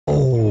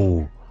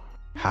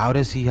How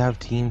does he have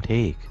team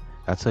take?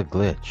 That's a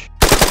glitch.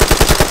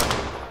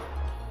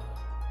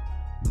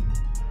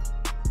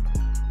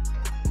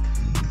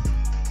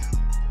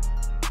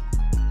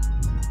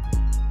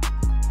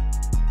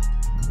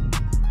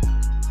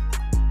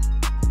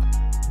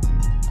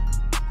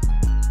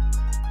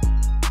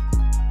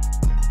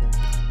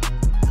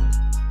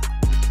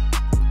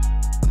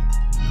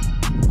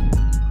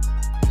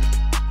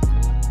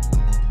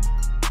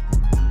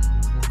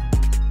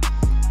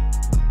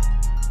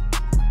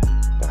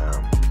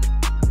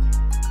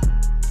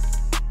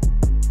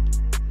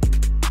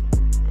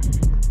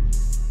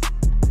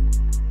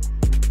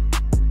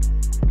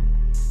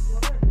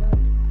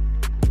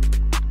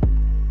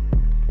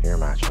 Your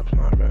matchup's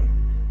not good.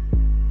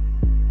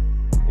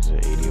 He's an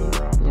 80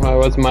 overall. Oh,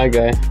 what's my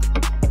guy?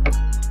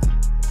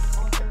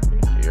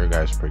 Your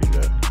guy's pretty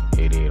good.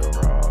 88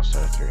 overall,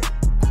 All-Star 3.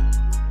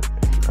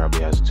 He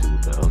probably has 2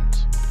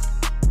 builds.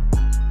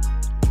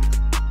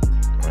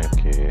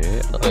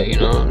 Okay. You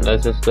know,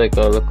 that's just like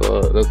a look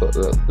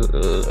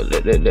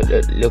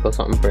at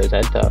something for his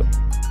head top.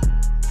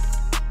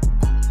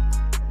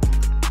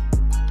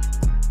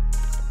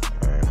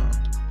 I know.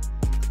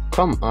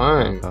 Come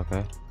on.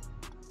 Okay.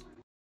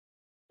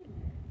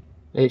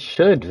 It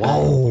should.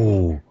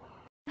 Whoa!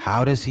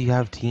 How does he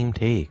have team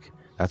take?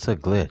 That's a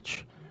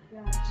glitch.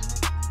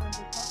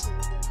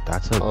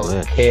 That's a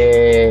glitch.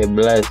 Okay,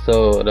 bless.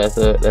 So that's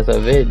a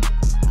vid.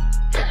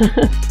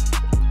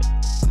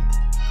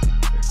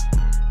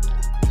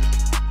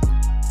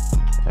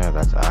 Yeah,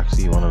 that's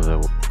actually one of the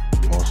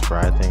most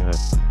fried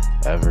things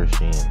I've ever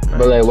seen. Nice.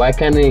 But like, why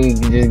can't he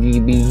just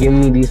be giving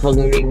me these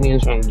fucking big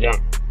means from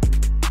jump?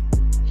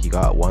 He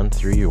got 1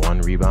 3,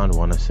 1 rebound,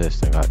 1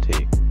 assist, and got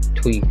take.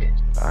 Tweak.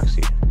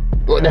 Actually.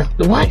 What? Yeah, That's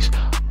the what? nice.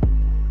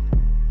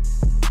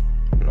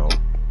 No.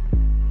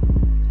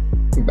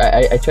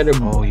 I tried to.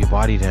 Oh, you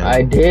bodied him.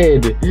 I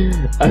did.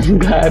 I'm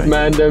glad,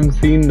 man. I'm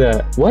seeing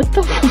that. What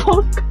the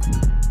fuck?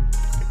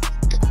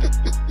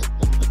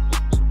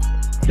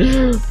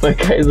 My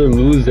guy's a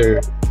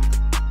loser.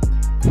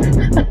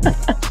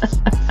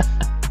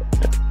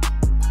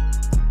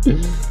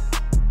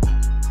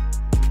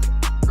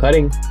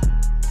 Cutting.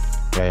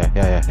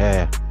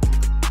 Yeah.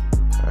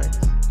 Nice.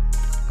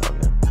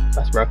 Okay.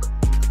 That's Brock.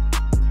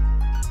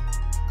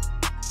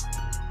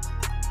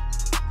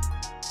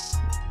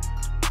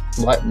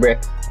 What brick?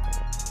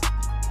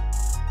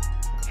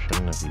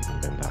 Shouldn't have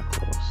even been that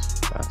close.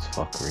 That's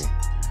fuckery.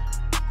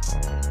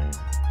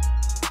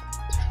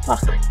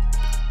 Fuck.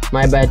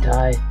 My bad,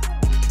 Ty.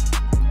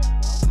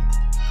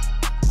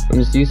 I'm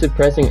just used to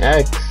pressing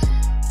X.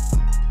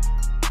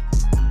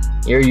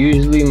 You're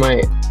usually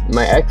my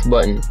X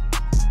button.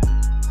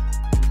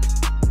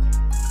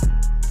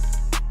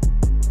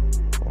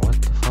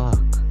 What the fuck?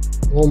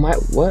 Oh my,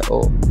 what?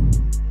 Oh.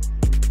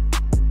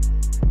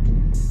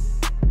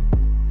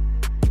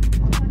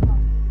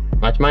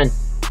 Watch mine.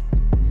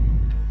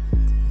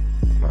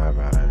 My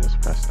bad, I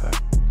just pressed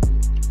that.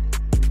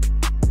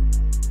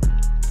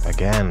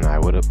 Again,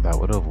 that would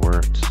have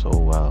worked so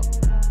well.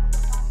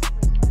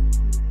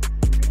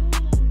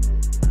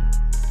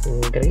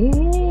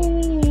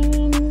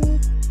 Green.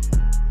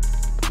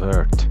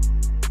 Flirt.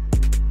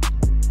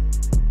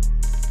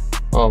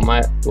 Oh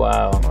my,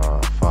 wow.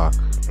 Oh fuck.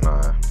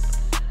 Nah.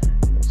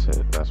 That's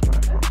it. That's my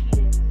fault.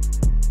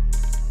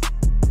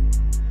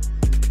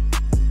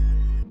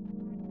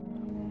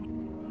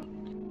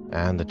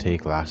 And the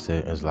take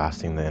is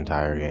lasting the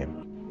entire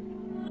game.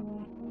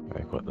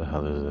 Like, what the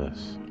hell is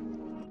this?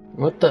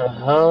 What the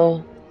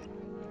hell?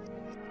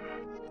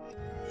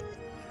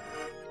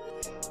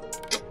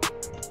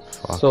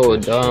 Fuck So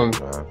this dumb.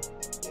 shit, man.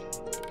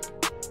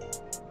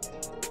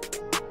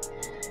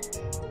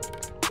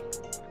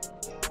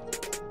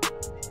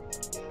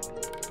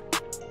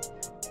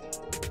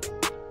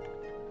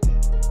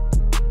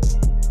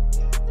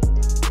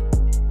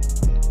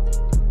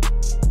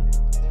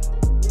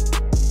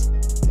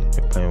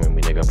 You're playing with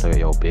me, nigga. Play with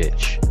your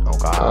bitch. Oh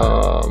god.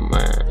 Oh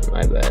man,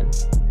 my bad.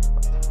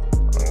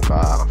 Oh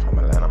god, I'm from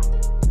Atlanta.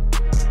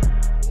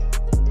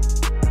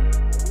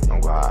 Oh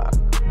god.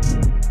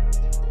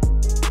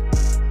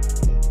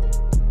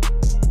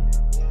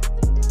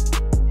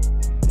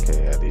 Okay,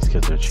 yeah, these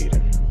kids are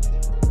cheating.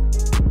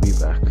 Be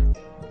back.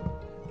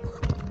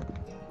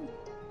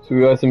 So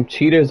we got some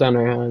cheaters on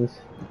our hands.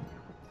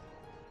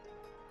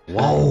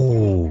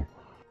 Whoa!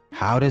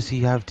 How does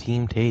he have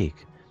team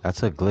take?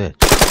 That's a glitch.